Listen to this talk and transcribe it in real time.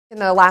In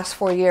the last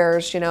 4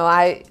 years,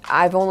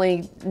 I've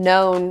only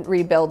known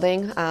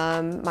rebuilding.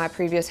 My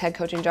previous head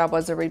coaching job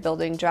was a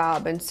rebuilding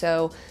job, and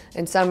so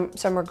in some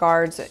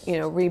regards,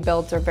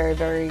 rebuilds are very,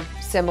 very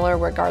similar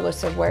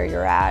regardless of where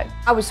you're at.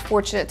 I was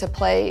fortunate to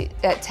play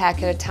at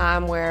Tech at a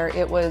time where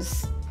it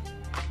was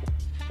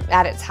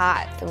at its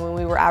height, and when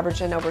we were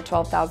averaging over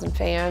 12,000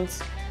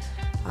 fans.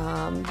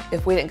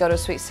 If we didn't go to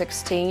Sweet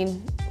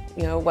 16,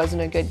 it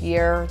wasn't a good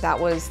year. That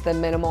was the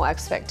minimal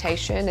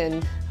expectation,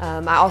 and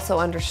I also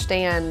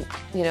understand,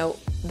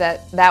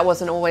 that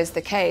wasn't always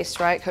the case,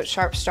 right? Coach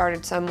Sharp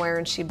started somewhere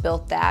and she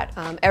built that.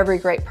 Every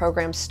great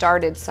program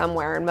started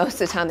somewhere, and most of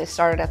the time they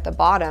started at the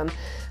bottom,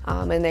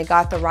 and they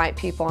got the right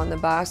people on the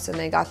bus and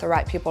they got the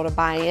right people to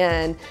buy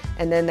in,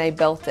 and then they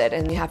built it,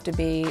 and you have to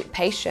be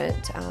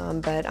patient.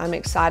 But I'm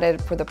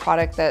excited for the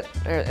product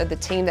or the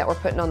team that we're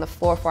putting on the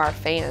floor for our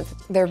fans.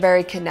 They're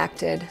very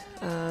connected.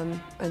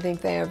 I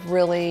think they have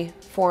really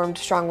formed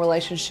strong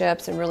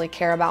relationships and really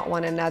care about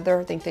one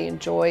another. I think they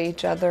enjoy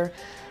each other.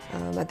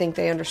 I think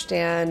they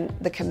understand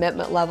the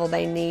commitment level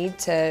they need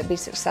to be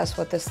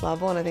successful at this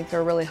level, and I think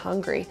they're really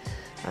hungry.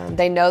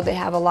 They know they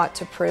have a lot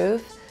to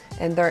prove,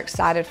 and they're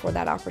excited for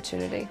that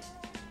opportunity.